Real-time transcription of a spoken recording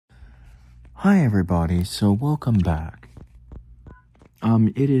Hi everybody, so welcome back.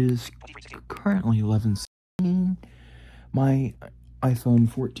 It is currently 11:16. My iPhone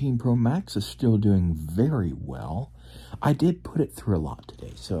 14 Pro Max is still doing very well. I did put it through a lot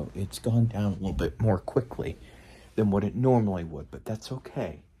today, so it's gone down a little bit more quickly than what it normally would, but that's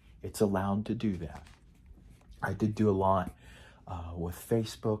okay. It's allowed to do that. I did do a lot with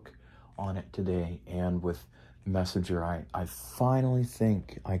Facebook on it today and with Messenger. I finally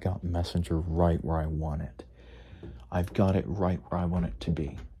think I got Messenger right where I want it. I've got it right where I want it to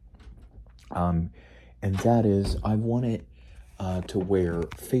be. And that is, I want it to where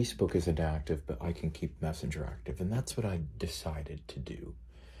Facebook isn't active, but I can keep Messenger active. And that's what I decided to do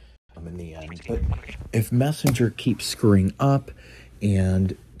in the end. But if Messenger keeps screwing up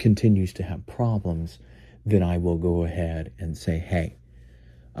and continues to have problems, then I will go ahead and say, hey,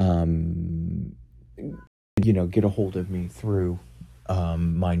 get a hold of me through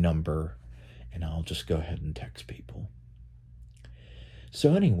my number, and I'll just go ahead and text people.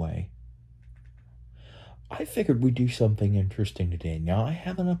 So anyway, I figured we'd do something interesting today. Now, I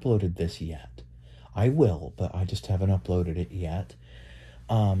haven't uploaded this yet. I will, but I just haven't uploaded it yet.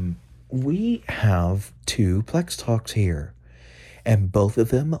 We have two Plex Talks here, and both of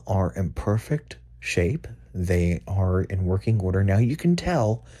them are in perfect shape. They are in working order. Now, you can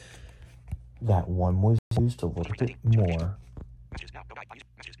tell that one was used a little bit more.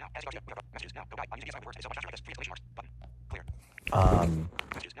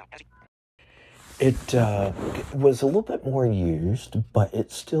 It was a little bit more used, but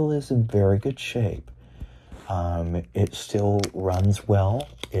it still is in very good shape. It still runs well.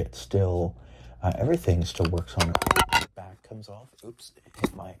 It still, everything still works on it. The back comes off. Oops, it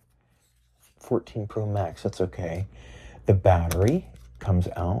hit my 14 Pro Max. That's okay. The battery comes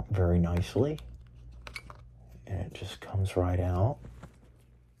out very nicely. And it just comes right out.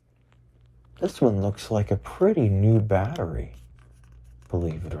 This one looks like a pretty new battery,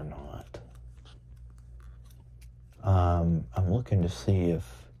 believe it or not. I'm looking to see if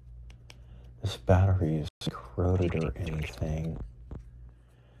this battery is corroded or anything,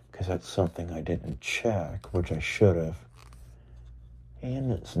 because that's something I didn't check, which I should have.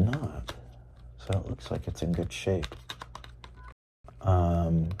 And it's not. So it looks like it's in good shape.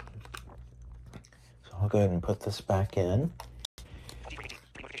 So I'll go ahead and put this back in.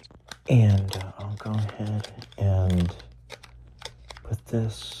 And I'll go ahead and put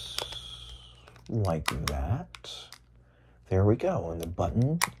this like that. There we go. And the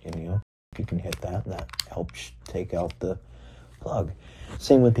button, you can hit that, and that helps take out the plug.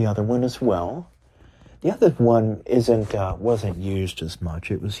 Same with the other one as well. The other one wasn't used as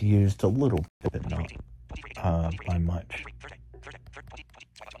much. It was used a little bit, but not by much.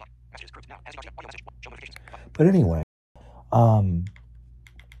 But anyway,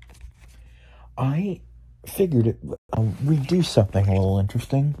 I figured we'd do something a little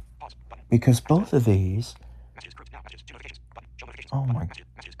interesting, because both of these, oh my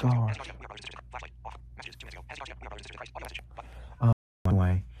gosh.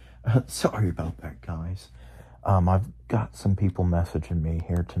 Anyway, sorry about that, guys. I've got some people messaging me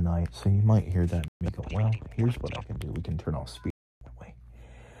here tonight, so you might hear that and me go, well, here's what I can do. We can turn off speed that way.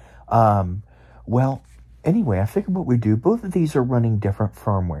 Well, anyway, I figured what we do, both of these are running different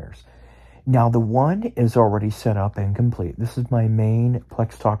firmwares. Now, the one is already set up and complete. This is my main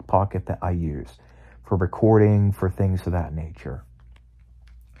Plex Talk Pocket that I use for recording, for things of that nature.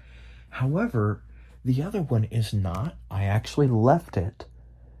 However, the other one is not. I actually left it.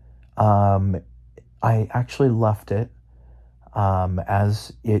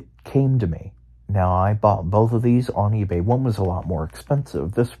 As it came to me. Now, I bought both of these on eBay. One was a lot more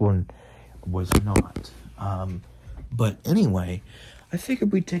expensive. This one was not. But anyway, I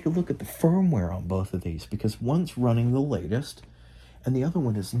figured we'd take a look at the firmware on both of these, because one's running the latest and the other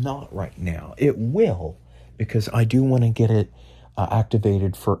one is not right now. It will, because I do want to get it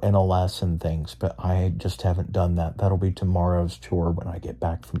activated for NLS and things, but I just haven't done that. That'll be tomorrow's tour when I get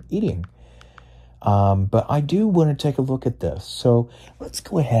back from eating. But I do want to take a look at this. So let's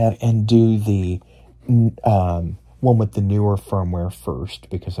go ahead and do the one with the newer firmware first,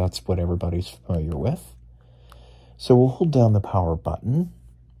 because that's what everybody's familiar with. So we'll hold down the power button.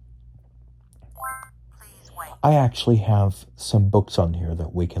 I actually have some books on here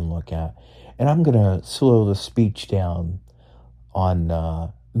that we can look at. And I'm going to slow the speech down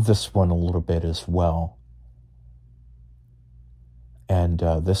on this one a little bit as well. And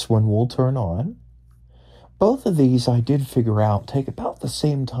this one will turn on. Both of these I did figure out take about the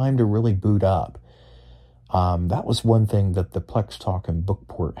same time to really boot up. That was one thing that the Plex Talk and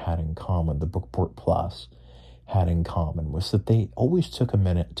Bookport had in common, the Bookport Plus. had in common was that they always took a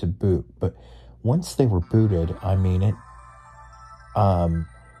minute to boot, but once they were booted, I mean, it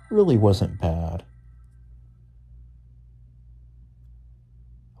really wasn't bad.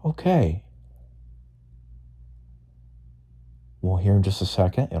 Okay. Well, here in just a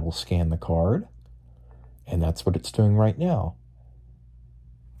second, it'll scan the card, and that's what it's doing right now.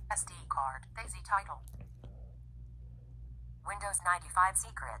 SD card, Daisy title. Windows 95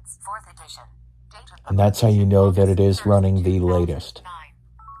 Secrets, 4th edition. And that's how you know that it is running the latest.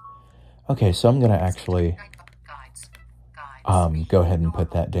 Okay, so I'm going to actually go ahead and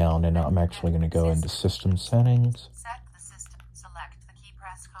put that down, and I'm actually going to go into System Settings. Set the system. Select the key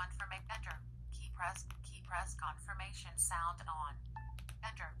press confirmation. Enter. Key press confirmation sound on.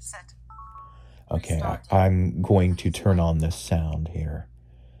 Enter. Set. Okay, I'm going to turn on this sound here.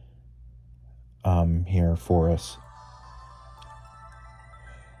 Here for us.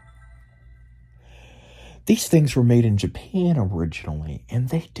 These things were made in Japan originally, and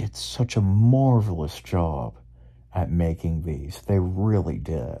they did such a marvelous job at making these. They really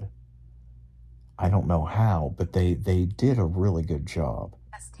did. I don't know how, but they did a really good job.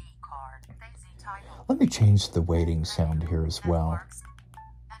 SD card, Daisy title. Let me change the waiting sound here as well.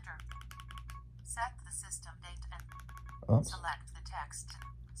 Enter. Set the system date and select the text.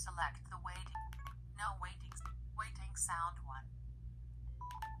 Select the waiting. No waiting. Waiting sound 1.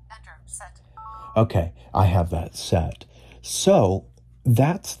 Enter. Set. Okay, I have that set. So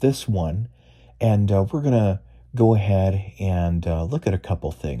that's this one, and we're going to go ahead and look at a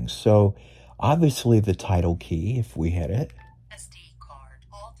couple things. So obviously the title key, if we hit it. SD card,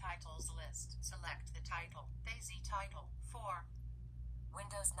 all titles list. Select the title. Daisy title 4.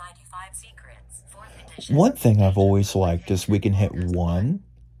 Windows 95 Secrets, 4th edition. One thing I've always liked is we can hit 1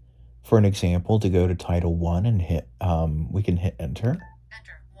 for an example to go to title 1 and hit, we can hit enter.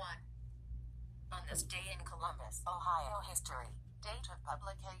 Enter 1. On this day in Columbus, Ohio history. Date of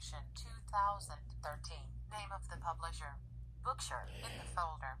publication 2013. Name of the publisher. Bookshare in the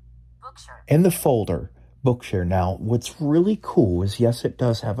folder. Bookshare. In the folder. Bookshare. Now, what's really cool is, yes, it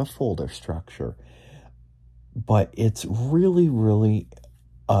does have a folder structure, but it's really, really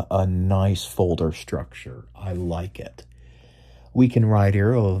a nice folder structure. I like it. We can right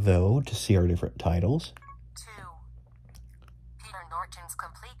arrow, though, to see our different titles. 2. Peter Norton's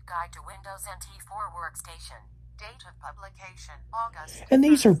Complete Guide to Windows NT 4 Workstation. Date of publication, August. And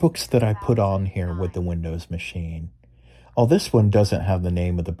these are books that I put on here with the Windows machine. Oh, this one doesn't have the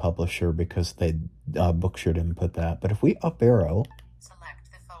name of the publisher because they Bookshare didn't put that. But if we up arrow,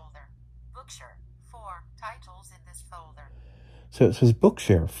 select the folder. Bookshare, 4 titles in this folder. So it says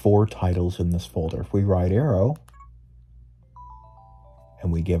Bookshare, 4 titles in this folder. If we right arrow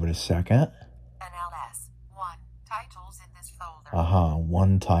and we give it a second. NLS, 1 titles in this folder.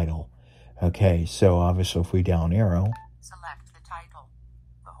 1 title. Okay, so obviously if we down arrow. Select the title.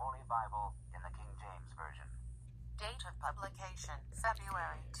 The Holy Bible in the King James Version. Date of publication,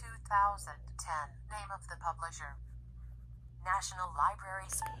 February 2010. Name of the publisher. National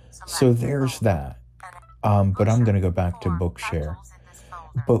Libraries. So there's that. But I'm going to go back to Bookshare.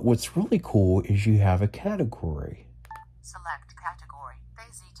 But what's really cool is you have a category. Select category.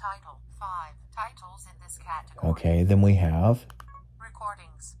 Daisy title, 5 titles in this category. Okay, then we have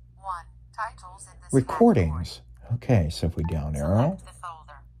recordings, 1 titles in this recordings. Category. Okay, so if we down arrow. Select the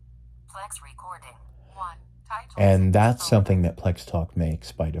folder. Plex recording, 1 titles. And that's something that Plex Talk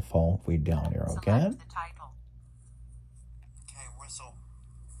makes by default. If we down arrow select again. The title. Okay, whistle.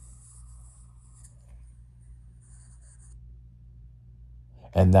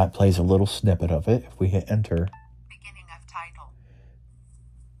 And that plays a little snippet of it. If we hit enter. Beginning of title.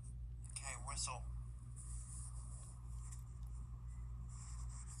 Okay, whistle.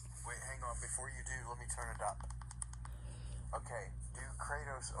 Wait, hang on. Before you do, let me turn it up. Okay, do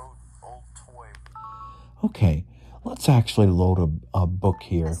Kratos' old toy. Okay, let's actually load a book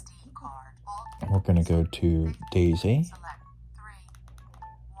here. We're going to go to Daisy. Select 3,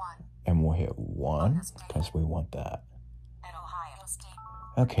 1. And we'll hit 1 because we want that.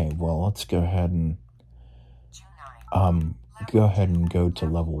 Okay, well, let's go ahead and go to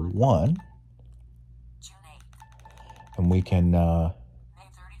level 1. And we can May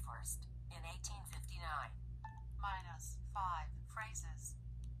 31st in 1859. Minus 5 phrases.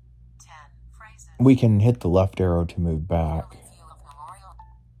 10 phrases. we can hit the left arrow to move back.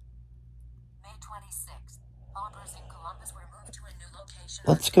 May 26th. Operas in Columbus were moved to a new location.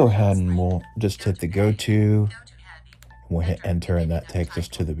 Let's go ahead and we'll just hit the go to. We'll hit enter, and that takes us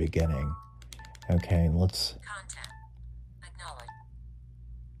to the beginning. Okay, let's... Content. Acknowledge.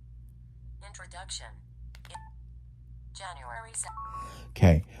 Introduction. January 7th.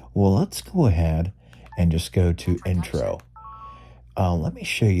 Okay, well, let's go ahead and just go to intro. Let me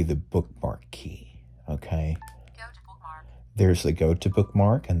show you the bookmark key, okay? Go to bookmark. There's the go to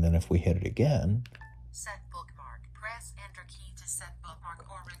bookmark, and then if we hit it again, set bookmark. Press enter key to set bookmark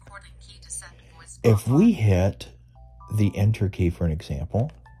or recording key to set voice bookmark. if we hit the enter key for an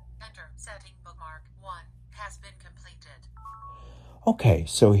example, Enter setting bookmark 1 has been completed. okay,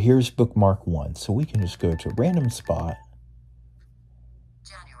 so here's bookmark 1. So we can just go to random spot.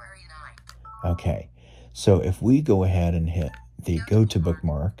 January 9th. Okay, so if we go ahead and hit the go to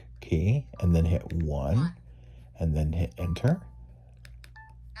bookmark key and then hit 1 and then hit enter.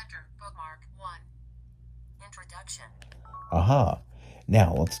 Enter bookmark 1. Introduction. Aha.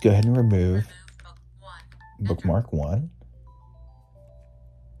 Now let's go ahead and remove Book 1. bookmark 1.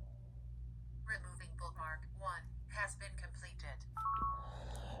 Removing bookmark 1 has been completed.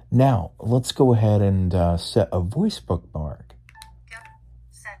 Now let's go ahead and set a voice bookmark. Go.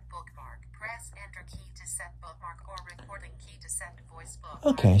 Set bookmark. Press enter key to set bookmark or recording key to set voice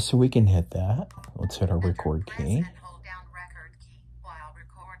bookmark. Okay, so we can hit that. Let's hit our Enter, record press key. and hold down record key while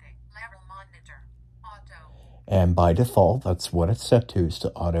recording. Level monitor. Auto. And by default, that's what it's set to, is to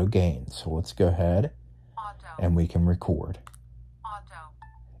auto gain. So let's go ahead Auto. and we can record. Auto.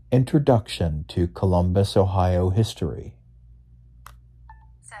 Introduction to Columbus, Ohio history.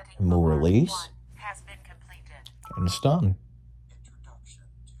 Setting And we'll bookmark release. 1 has been completed. And it's done. Introduction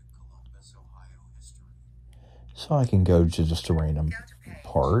to Columbus, Ohio history. So I can go to just a random Go to page.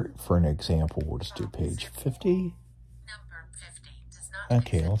 part. For an example, we'll just do page 50. Number 50 does not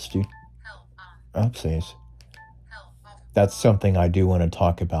Okay, accept let's do help on oopsies. help of That's something I do want to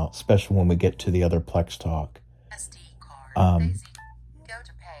talk about, especially when we get to the other Plex talk. SD card. Um, Daisy. Go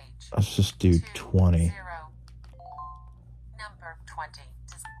to page. Let's just do 20. 0. Number 20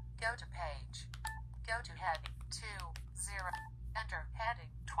 does go to page. Go to heading 2 0. Enter heading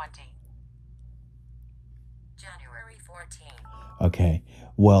 20. January 14. Okay,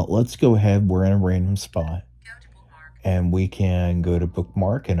 well, let's go ahead. We're in a random spot. Go to bookmark. And we can go to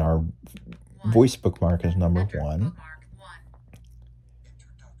bookmark, and our 1. voice bookmark is number Enter 1. bookmark 1.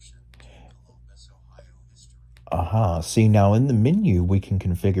 Introduction to Columbus, Ohio history. Aha. See, now in the menu, we can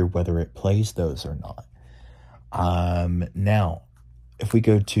configure whether it plays those or not. Now, if we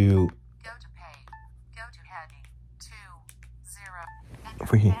go to, Go to page. Go to heading 2 0. Enter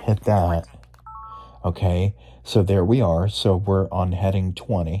if we heading hit that, 20. okay, so there we are. So we're on heading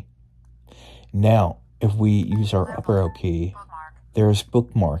 20. Now, if we use our up arrow key, Bookmark. there's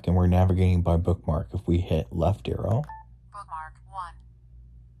bookmark, and we're navigating by bookmark. If we hit left arrow, Bookmark 1.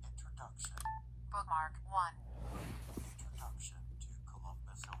 Introduction. Bookmark 1. Introduction to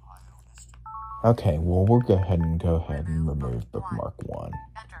Columbus, Ohio history. okay, well, we'll go ahead and remove bookmark 1.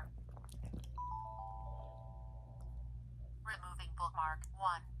 Enter. Removing bookmark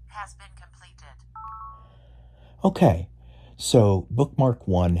 1 has been completed. Okay, so bookmark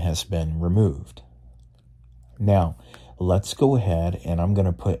 1 has been removed. Now, let's go ahead, and I'm going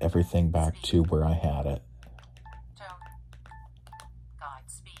to put everything back to where I had it. Tone. Guide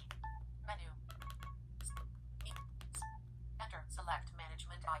speed. Menu. Enter. Select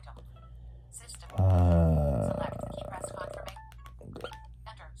management item. System. Select key press confirmation.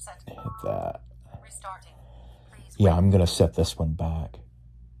 Enter. Set. Hit that. Restarting. Please Yeah, wait. I'm going to set this one back.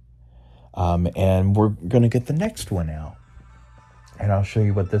 And we're going to get the next one out. And I'll show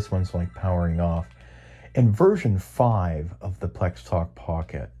you what this one's like powering off. In version 5 of the Plex Talk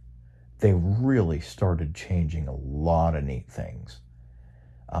Pocket, they really started changing a lot of neat things.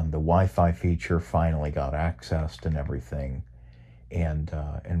 The Wi-Fi feature finally got accessed and everything. And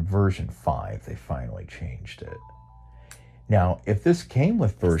in version 5, they finally changed it. Now, if this came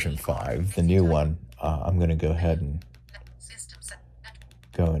with version 5, the new one, I'm going to go ahead and System set.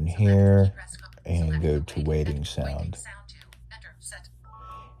 Enter. go in Select here key press and select go the to waiting Waiting sound. sound to. Enter. Set.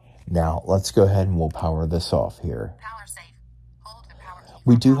 Now, let's go ahead and we'll power this off here. Power save. Hold the power key.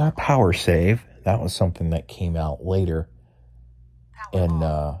 We for do power. have power save. That was something that came out later Power in,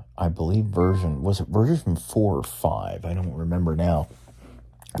 on. I believe was it version 4 or 5? I don't remember now.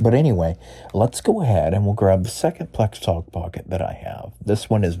 But anyway, let's go ahead and we'll grab the second Plex Talk Pocket that I have. This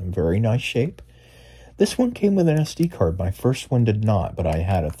one is in very nice shape. This one came with an SD card. My first one did not, but I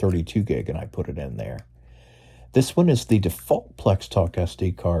had a 32 gig and I put it in there. This one is the default Plex Talk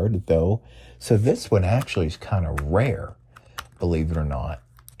SD card, though. So this one actually is kind of rare, believe it or not.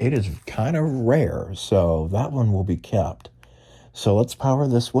 It is kind of rare, so that one will be kept. So let's power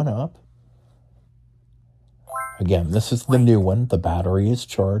this one up. Again, this is the new one. The battery is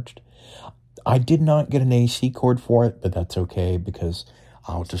charged. I did not get an AC cord for it, but that's okay because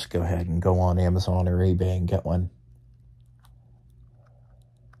I'll just go ahead and go on Amazon or eBay and get one.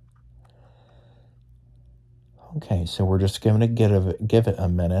 Okay, so we're just going to give it a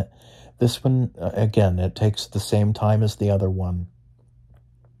minute. This one, again, it takes the same time as the other one.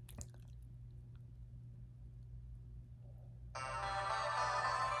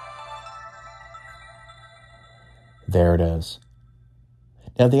 There it is.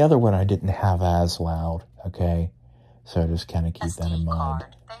 Now, the other one I didn't have as loud, okay? So just kind of keep that in mind.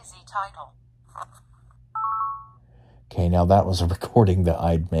 Okay, now that was a recording that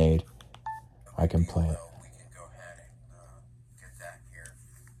I'd made. I can play it. We can go ahead and get that here.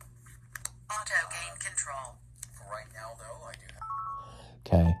 Auto gain control. For right now, though, I do have...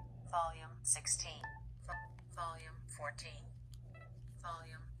 Okay. Volume 16. Volume 14.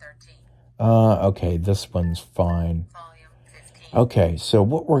 Volume 13. Okay, this one's fine. Volume 15. Okay, so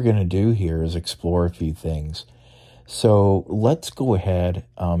what we're going to do here is explore a few things. So let's go ahead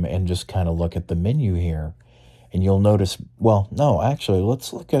and just kind of look at the menu here. And you'll notice, well, no, actually,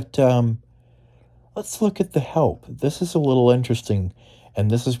 let's look at the help. This is a little interesting,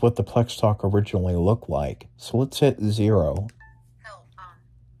 and this is what the Plex Talk originally looked like. So let's hit 0. Help on.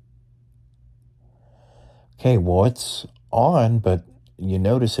 Okay, well, it's on, but you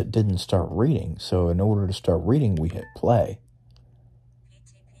notice it didn't start reading. So in order to start reading, we hit play.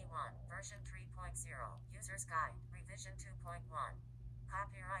 PTP1, version 3.0, User's Guide, revision 2.1.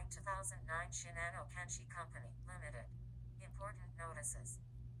 Copyright 2009 Shinano Kenshi Company, Limited. Important notices.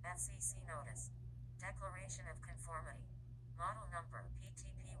 FCC notice. Declaration of conformity. Model number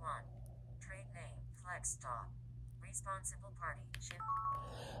PTP1. Trade name Flextalk. Responsible party Shin.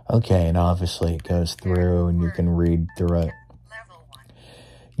 Okay, and obviously it goes through and you can read through it. Level 1.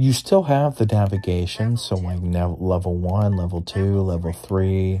 You still have the navigation, so like level 1, level 2, level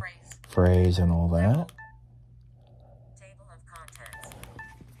 3, phrase and all that. Table of contents.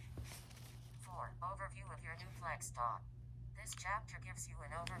 4. Overview of your new Flextalk. This chapter gives you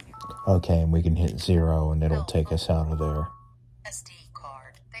an overview. Okay, and we can hit 0 and it'll take us out of there. SD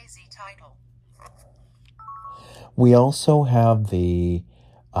card. Daisy title. We also have the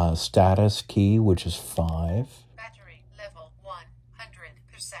status key, which is 5. Battery level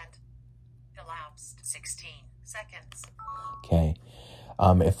 100%. Elapsed 16 seconds. Okay.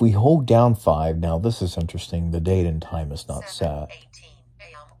 If we hold down 5, now this is interesting. The date and time is not set. 7:18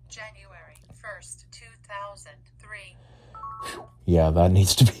 a.m. January 1st, 2003. Yeah, that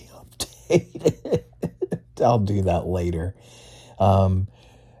needs to be updated. I'll do that later.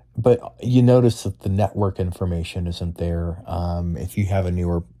 But you notice that the network information isn't there. If you have a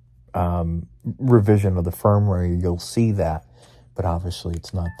newer revision of the firmware, you'll see that. But obviously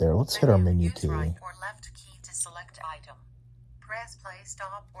it's not there. Let's hit our menu Use key. right or left key to select item. Press play,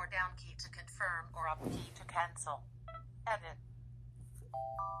 stop, or down key to confirm, or up key to cancel. Edit.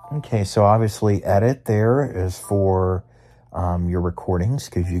 Okay, so obviously edit there is for your recordings,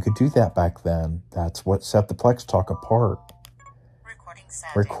 because you could do that back then. That's what set the Plex Talk apart. Recording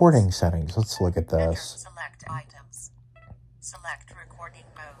settings. Recording settings. Let's look at Enter this. select items. Select recording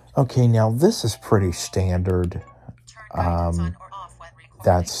mode. Okay, now this is pretty standard. Turn items on or off when recording.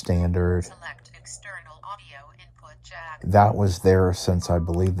 That's standard. Select external audio input jack. That was there since I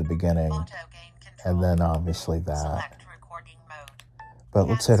believe the beginning. Auto gain control. And then obviously that. Select recording mode. But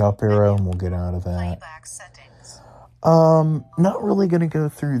let's hit up arrow and we'll get out of that. Playback settings. Not really going to go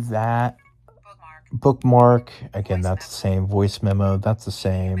through that. Bookmark, again, that's the same. Voice memo, that's the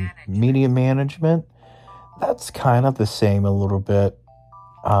same. Media management, that's kind of the same a little bit.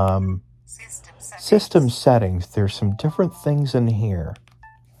 System settings, there's some different things in here.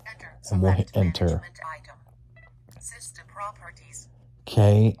 And we'll hit enter. System properties.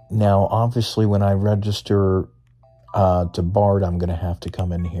 Okay, now obviously when I register to BARD, I'm going to have to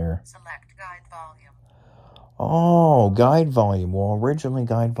come in here. Select guide volume. Oh, guide volume. Well, originally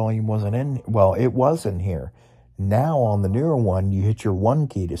guide volume wasn't in, well, it was in here. Now on the newer one, you hit your 1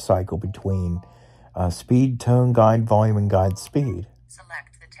 key to cycle between speed, tone, guide volume, and guide speed.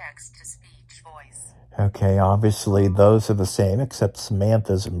 Select the text-to-speech voice. Okay, obviously those are the same, except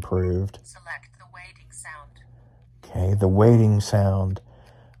Samantha's improved. Select the waiting sound. Okay, the waiting sound.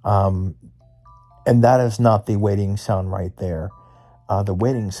 And that is not the waiting sound right there. The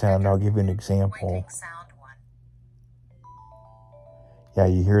waiting sound, I'll give you an example. Waiting sound 1. Yeah,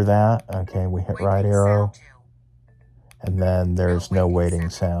 you hear that? Okay, we hit right arrow. And then there's no waiting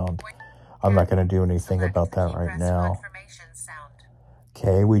sound. I'm not going to do anything about that right now.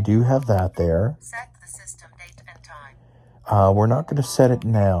 Okay, we do have that there. Set the system date and time. We're not going to set it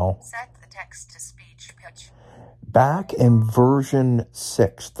now. Set the text-to-speech pitch. Back in version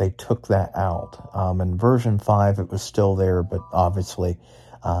 6, they took that out. In version 5, it was still there, but obviously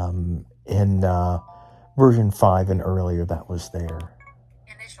in version 5 and earlier, that was there.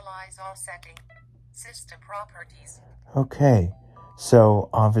 Initialize all settings. System properties. Okay, so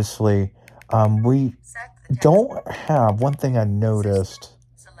obviously, we don't have, one thing I noticed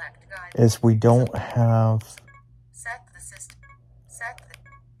is we don't have,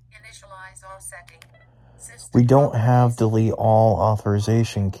 Initialize all setting. we don't have delete all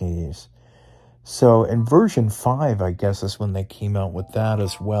authorization keys. So in version 5, I guess, is when they came out with that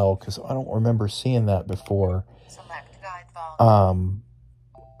as well, because I don't remember seeing that before.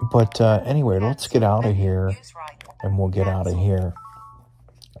 But anyway, let's get out of here, and we'll get out of here.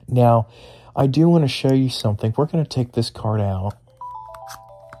 Now, I do want to show you something. We're going to take this card out.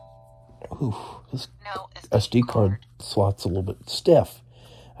 Ooh, this SD card slot's a little bit stiff.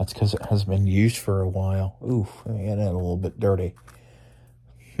 That's because it has been used for a while. Ooh, and a little bit dirty.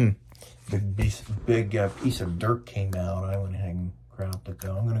 Big piece of dirt came out. I went ahead and grabbed it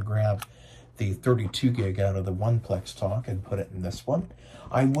though. I'm going to grab the 32 gig out of the OnePlex talk and put it in this one.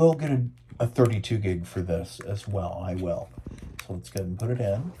 I will get a 32 gig for this as well. I will. So let's go ahead and put it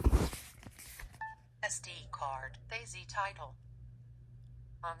in. SD card. Daisy title.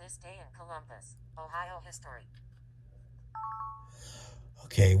 On this day in Columbus, Ohio history.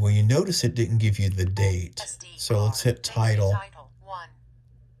 Okay, well you notice it didn't give you the date. SD so card. Let's hit title. Title 1.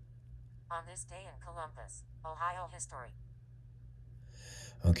 On this day in Columbus, Ohio history.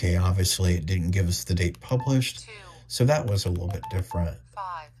 Okay, obviously it didn't give us the date published. 2. So that was a little bit different.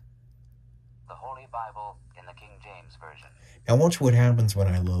 5. The Holy Bible in the King James Version. Now watch what happens when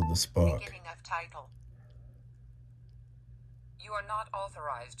I load this book. Beginning of title. You are not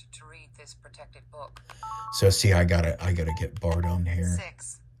authorized to read this protected book. So see, I gotta get Bart on here.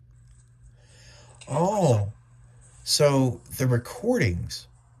 6. Oh, so the recordings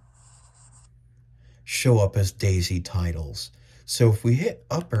show up as Daisy titles. So if we hit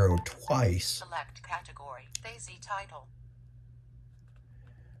up arrow twice. Select category. Daisy title.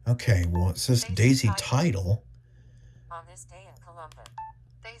 Okay, well it says Daisy title. On this day in Columbus.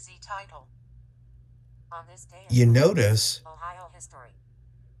 Daisy title. On this day you notice Ohio history.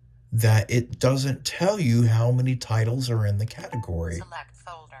 That it doesn't tell you how many titles are in the category. Select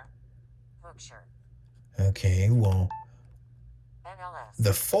folder. Berkshire. Okay, well, NLS.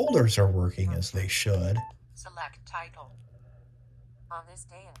 the folders are working as they should. Select title. On this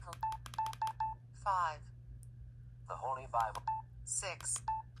day in 5. The Holy Bible. 6.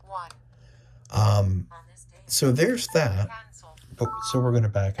 1. On this day. So there's that. Cancel. So we're going to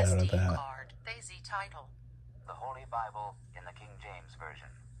back out SD of that. Card. Daisy title. The Holy Bible in the King James Version.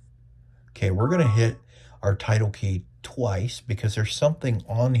 Okay, we're going to hit our title key twice because there's something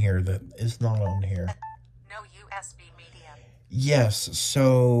on here that is not on here. No USB media. Yes,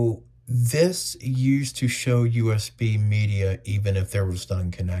 so this used to show USB media even if there was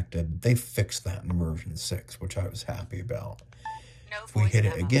none connected. They fixed that in version 6, which I was happy about. No if we hit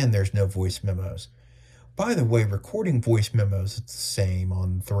memo. it again, there's no voice memos. By the way, recording voice memos, it's the same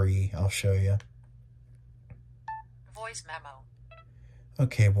on 3. I'll show you. Voice memo.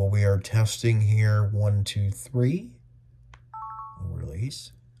 Okay, well, we are testing here. 1, 2, 3. We'll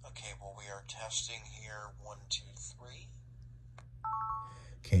release. Okay, well, we are testing here. 1, 2, 3.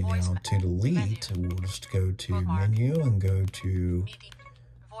 Okay, now to delete, we'll just go to menu and go to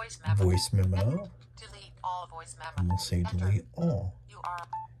voice memo. Delete all voice memo. And we'll say delete all. You are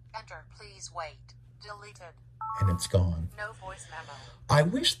enter. Please wait. Deleted. And it's gone. No voice memo. I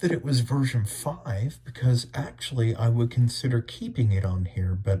wish that it was version 5 because actually I would consider keeping it on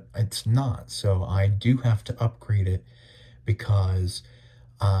here, but it's not. So I do have to upgrade it because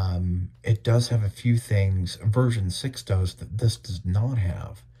it does have a few things version 6 does that this does not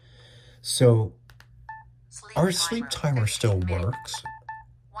have. So our sleep timer still works.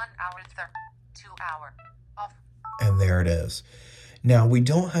 1 hour 2 hour off. And there it is. Now we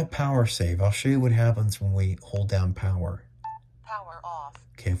don't have power save. I'll show you what happens when we hold down power. Power off.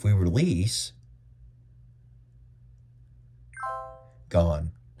 Okay, if we release,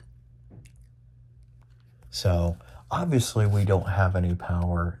 gone. So obviously we don't have any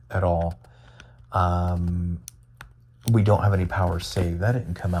power at all. We don't have any power save. That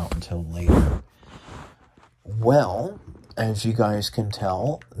didn't come out until later. Well, as you guys can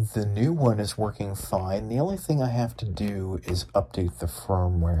tell, the new one is working fine. The only thing I have to do is update the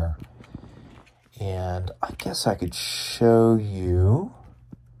firmware. And I guess I could show you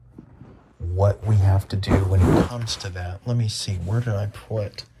what we have to do when it comes to that. Let me see, where did I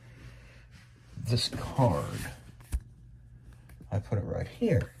put this card? I put it right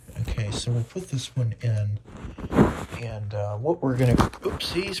here. Okay, so we'll put this one in. And what we're going to...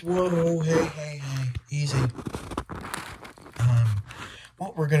 Oopsies, whoa, hey, easy.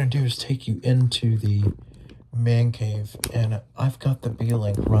 What we're going to do is take you into the man cave. And I've got the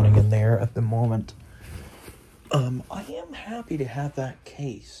B-Link running in there at the moment. I am happy to have that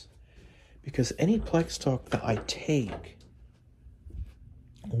case because any Plex Talk that I take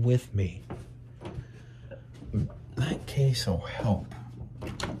with me, that case will help.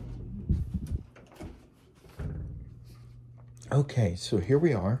 Okay, so here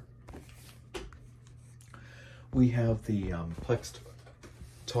we are. We have the Plex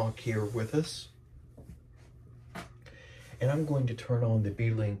Talk here with us. And I'm going to turn on the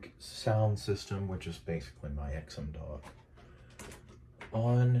B-Link sound system, which is basically my XM dock.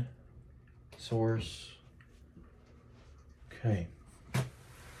 On, source. Okay, so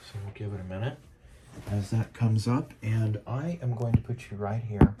we'll give it a minute as that comes up. And I am going to put you right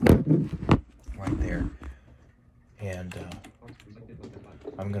here, right there. And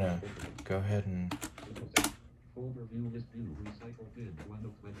I'm going to go ahead and...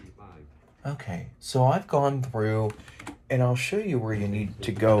 Okay, so I've gone through, and I'll show you where you need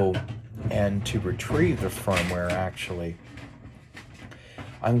to go and to retrieve the firmware, actually.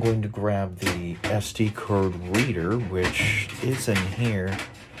 I'm going to grab the SD card reader, which is in here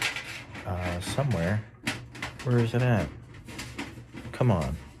somewhere. Where is it at? Come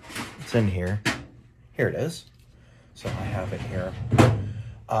on. It's in here. Here it is. So I have it here.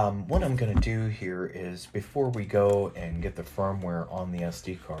 What I'm going to do here is, before we go and get the firmware on the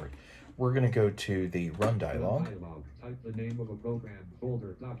SD card, we're going to go to the Run dialog. Type the name of a program,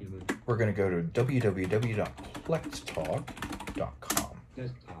 folder, document. We're going to go to www.plextalk.com.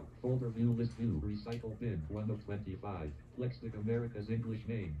 Desktop, folder view, list view, recycle bin, 1 of 25. Plexic America's English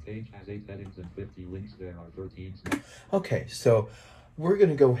name. Page has 8 headings and 50 links. There are 13. Okay, so we're going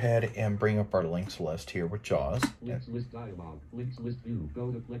to go ahead and bring up our links list here with JAWS. Links list dialog, links list view, go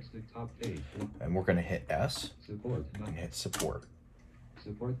to Plexic top page. And we're going to hit S Support, and hit support.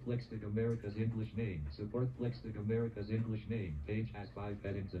 Support Plexic America's English name. Support Plexic America's English name. Page has 5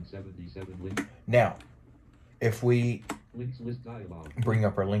 headings and 77 links. Now, if we links list dialog, bring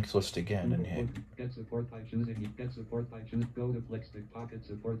up our links list again and hit get support by choosing get support by choose, go to Plexic Pocket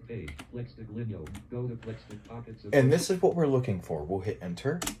support page. Plexic Linio, go to Plexic Pocket support. And this is what we're looking for. We'll hit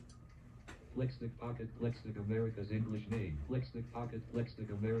enter. Plexic Pocket, Plexic America's English name. Plexic Pocket, Plexic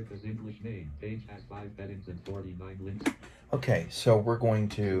America's English name. Page has 5 headings and 49 links. Okay, so we're going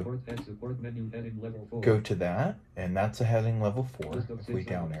to support menu, heading level 4. go to that, and that's a heading level 4. If we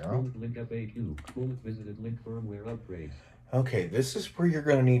down arrow. Link FAQ, bullet visited link firmware upgrades. Okay, this is where you're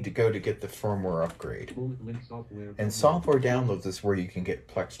going to need to go to get the firmware upgrade. Bullet link software. And software downloads is where you can get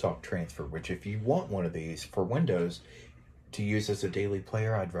Plex Talk Transfer, which if you want one of these for Windows to use as a daily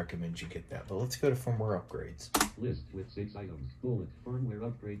player, I'd recommend you get that. But let's go to firmware upgrades. List with 6 items. Bullet. Firmware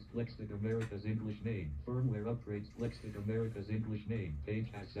upgrades. Plexic America's English name. Firmware upgrades. Plexic America's English name.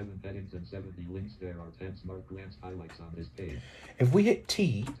 Page has 7 headings and 70 links. There are 10 smart glance highlights on this page. If we hit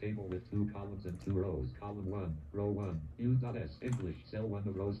T. Table with 2 columns and 2 rows. Column 1, row 1. U.S. English. Cell 1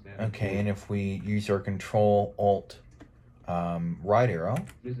 of rows. Okay, and if we use our Control Alt right arrow.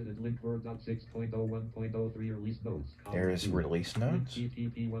 Visited link Word.6.01.03 release notes. There is release notes.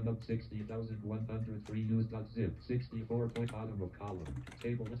 TTP 1 of 60,103 use.zip 64 point bottom of column.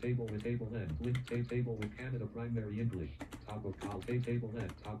 Table with table end. Link table with Canada primary English. Top of column. Table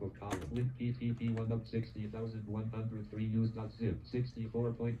end. Top of column. Link TTP 1 of 60,103 use.zip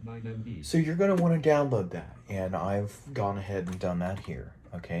 64.9 MB. So you're going to want to download that, and I've gone ahead and done that here.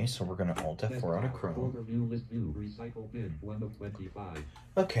 Okay, so we're going to Alt F4 out of Chrome. Folder view list view recycle bin 1 of 25.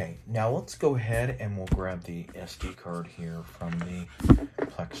 Okay, now let's go ahead and we'll grab the SD card here from the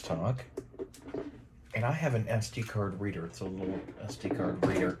Plex Talk. And I have an SD card reader. It's a little SD card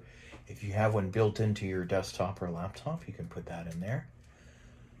reader. If you have one built into your desktop or laptop, you can put that in there.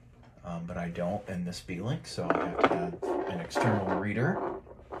 But I don't in this B-Link, so I have to have an external reader.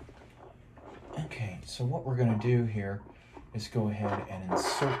 Okay, so what we're going to do here is go ahead and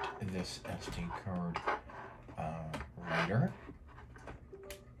insert this SD card reader.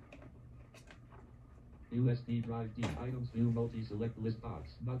 USB drive D items view multi-select list box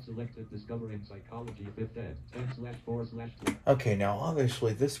not selected discovering psychology 5th ed 10/4/2. Okay, now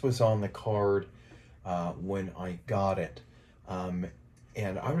obviously this was on the card when I got it, and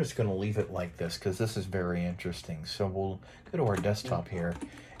I'm just going to leave it like this because this is very interesting. So we'll go to our desktop here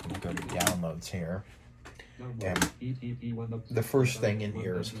and we'll go to downloads here. And the first thing in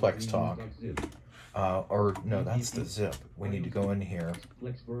here is Plex Talk. Or no, that's the zip. We need to go in here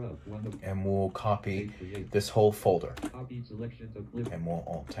and we'll copy this whole folder. And we'll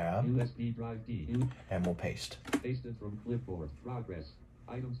Alt Tab and we'll paste. Pasted from clipboard. Progress.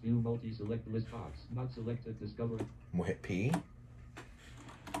 Items view multi-select list box. Not selected discover. We'll hit P.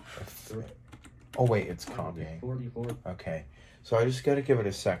 Oh wait, it's copying. Okay. So I just got to give it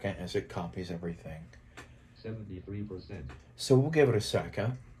a second as it copies everything. 73%. So we'll give it a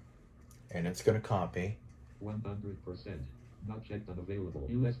second, and it's going to copy. 100%. Not checked, unavailable.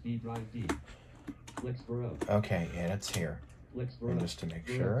 USB drive D. Clicks for up. Okay, and it's here. Clicks for And up. just to make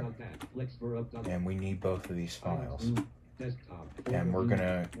sure. Clicks for up. And we need both of these files. Desktop. And we're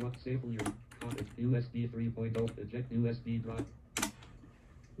gonna. USB 3.0. Eject USB drive.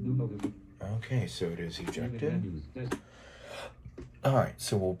 Okay, so it is ejected. Alright,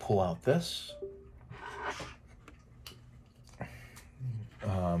 so we'll pull out this.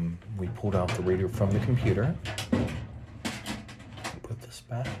 We pulled out the reader from the computer. Put this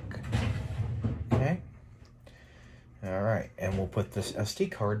back. Okay. Alright, and we'll put this SD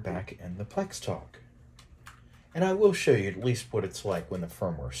card back in the Plex Talk. And I will show you at least what it's like when the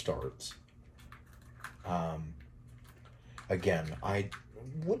firmware starts. Again, I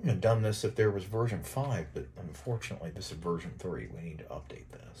wouldn't have done this if there was version 5, but unfortunately this is version 3. We need to update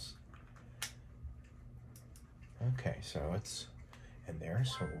this. Okay, so it's in there,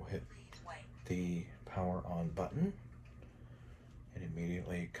 so we'll hit the power on button. It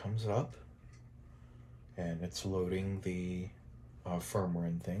immediately comes up, and it's loading the firmware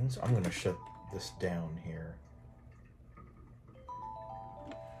and things. I'm going to shut this down here.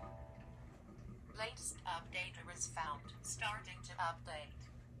 Latest updater is found. Starting to update.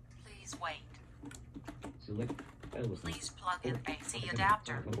 Please wait. Please plug in AC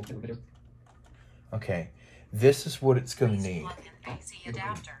adapter. Okay, this is what it's going to Please need. plug in AC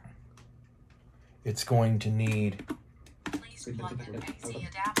adapter. It's going to need Please plug in AC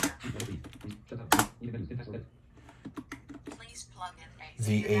adapter. Please plug in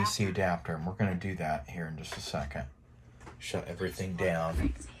the AC adapter, and we're going to do that here in just a second. Shut everything down.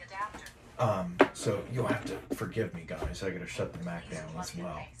 AC adapter. So you'll have to forgive me, guys. I got to shut the Mac down as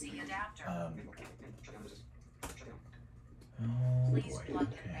well. AC adapter. Oh Please boy. plug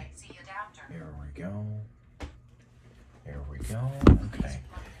in Okay. AC adapter. There we go. There we go. Okay.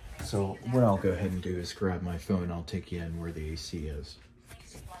 So what I'll go ahead and do is grab my phone. I'll take you in where the AC is.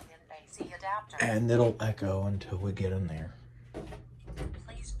 Please plug in AC adapter. And it'll echo until we get in there.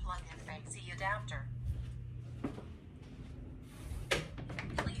 Please plug in AC adapter.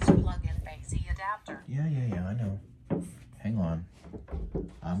 Please plug in AC adapter. Yeah, I know. Hang on.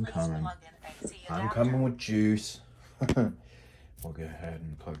 I'm Please coming. plug in AC I'm adapter. coming with juice. We'll go ahead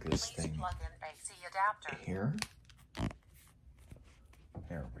and plug this Please thing plug in AC adapter. here.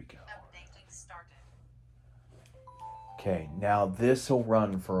 There we go. Updating started. Okay, now this will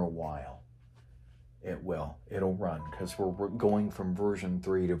run for a while. It will. It'll run because we're going from version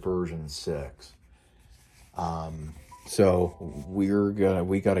 3 to version 6. So we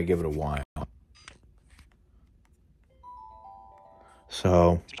gotta give it a while.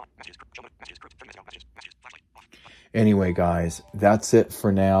 So anyway, guys, that's it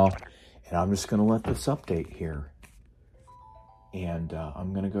for now, and I'm just gonna let this update here, and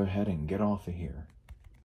I'm gonna go ahead and get off of here.